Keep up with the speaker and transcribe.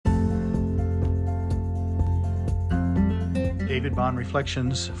David Bond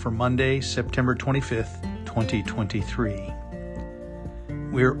Reflections for Monday, September 25th, 2023.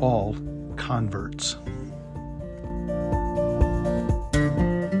 We're all converts.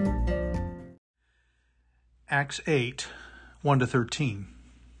 Acts 8, 1-13.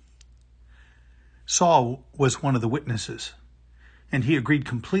 Saul was one of the witnesses, and he agreed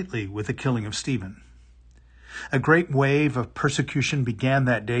completely with the killing of Stephen. A great wave of persecution began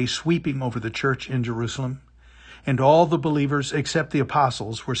that day, sweeping over the church in Jerusalem, and all the believers except the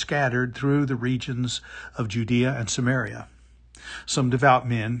apostles were scattered through the regions of Judea and Samaria. Some devout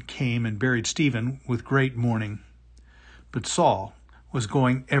men came and buried Stephen with great mourning. But Saul was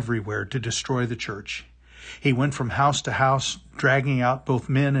going everywhere to destroy the church. He went from house to house, dragging out both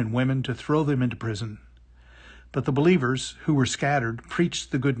men and women to throw them into prison. But the believers who were scattered preached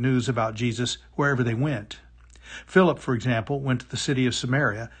the good news about Jesus wherever they went. Philip, for example, went to the city of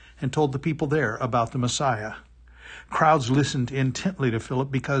Samaria and told the people there about the Messiah. Crowds listened intently to Philip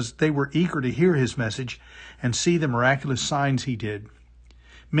because they were eager to hear his message and see the miraculous signs he did.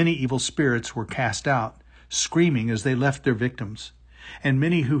 Many evil spirits were cast out, screaming as they left their victims, and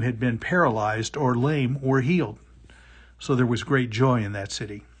many who had been paralyzed or lame were healed. So there was great joy in that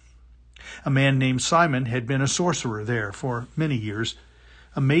city. A man named Simon had been a sorcerer there for many years,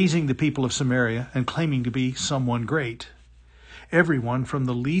 amazing the people of Samaria and claiming to be someone great. Everyone, from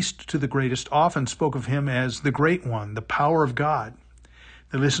the least to the greatest, often spoke of him as the Great One, the power of God.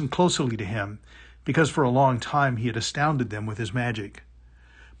 They listened closely to him because for a long time he had astounded them with his magic.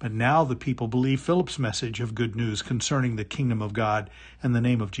 But now the people believed Philip's message of good news concerning the kingdom of God and the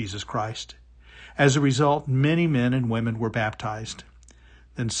name of Jesus Christ. As a result, many men and women were baptized.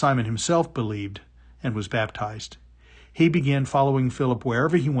 Then Simon himself believed and was baptized. He began following Philip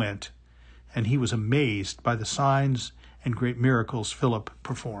wherever he went, and he was amazed by the signs and great miracles Philip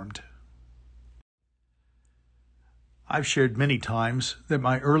performed. I've shared many times that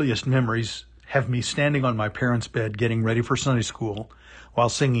my earliest memories have me standing on my parents' bed getting ready for Sunday school while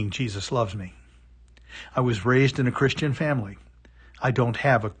singing Jesus Loves Me. I was raised in a Christian family. I don't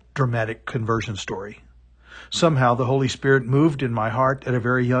have a dramatic conversion story. Somehow the Holy Spirit moved in my heart at a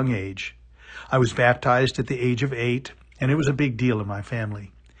very young age. I was baptized at the age of 8, and it was a big deal in my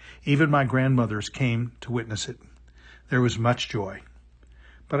family. Even my grandmothers came to witness it. There was much joy,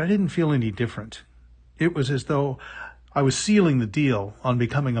 but I didn't feel any different. It was as though I was sealing the deal on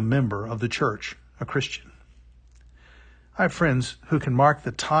becoming a member of the church, a Christian. I have friends who can mark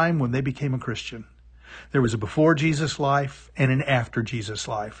the time when they became a Christian. There was a before Jesus life and an after Jesus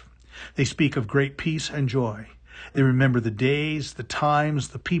life. They speak of great peace and joy. They remember the days, the times,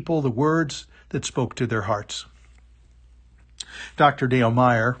 the people, the words that spoke to their hearts. Dr. Dale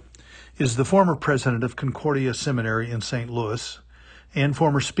Meyer is the former president of Concordia Seminary in St. Louis and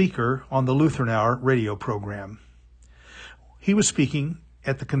former speaker on the Lutheran Hour radio program. He was speaking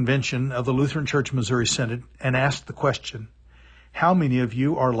at the convention of the Lutheran Church Missouri Synod and asked the question, "How many of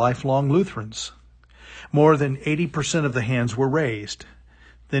you are lifelong Lutherans?" More than 80% of the hands were raised.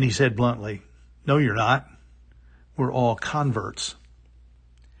 Then he said bluntly, "No, you're not. We're all converts."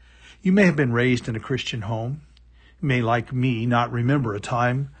 You may have been raised in a Christian home. You may, like me, not remember a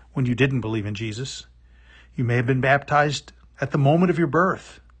time when you didn't believe in Jesus. You may have been baptized at the moment of your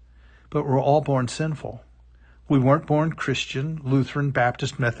birth, but we're all born sinful. We weren't born Christian, Lutheran,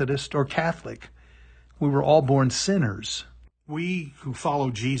 Baptist, Methodist, or Catholic. We were all born sinners. We who follow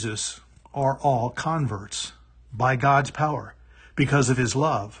Jesus are all converts by God's power because of his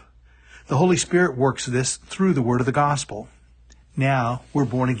love. The Holy Spirit works this through the word of the gospel. Now we're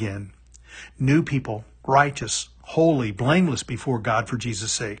born again, new people, righteous, holy, blameless before God for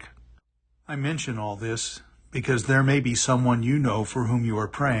Jesus' sake. I mention all this because there may be someone you know for whom you are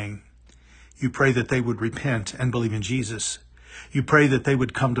praying. You pray that they would repent and believe in Jesus. You pray that they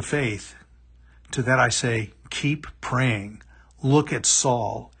would come to faith. To that I say, keep praying. Look at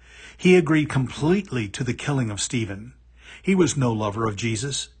Saul. He agreed completely to the killing of Stephen. He was no lover of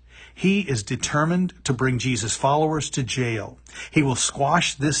Jesus. He is determined to bring Jesus' followers to jail. He will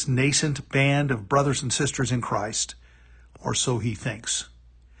squash this nascent band of brothers and sisters in Christ, or so he thinks.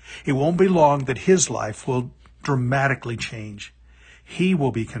 It won't be long that his life will dramatically change. He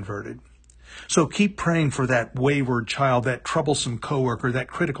will be converted. So keep praying for that wayward child, that troublesome coworker, that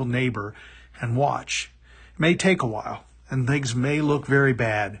critical neighbor, and watch. It may take a while, and things may look very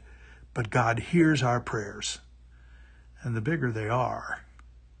bad, but God hears our prayers. And the bigger they are,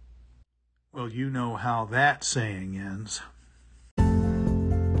 well, you know how that saying ends.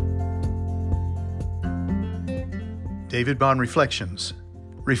 David Bond Reflections,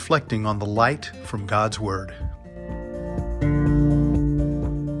 reflecting on the light from God's Word.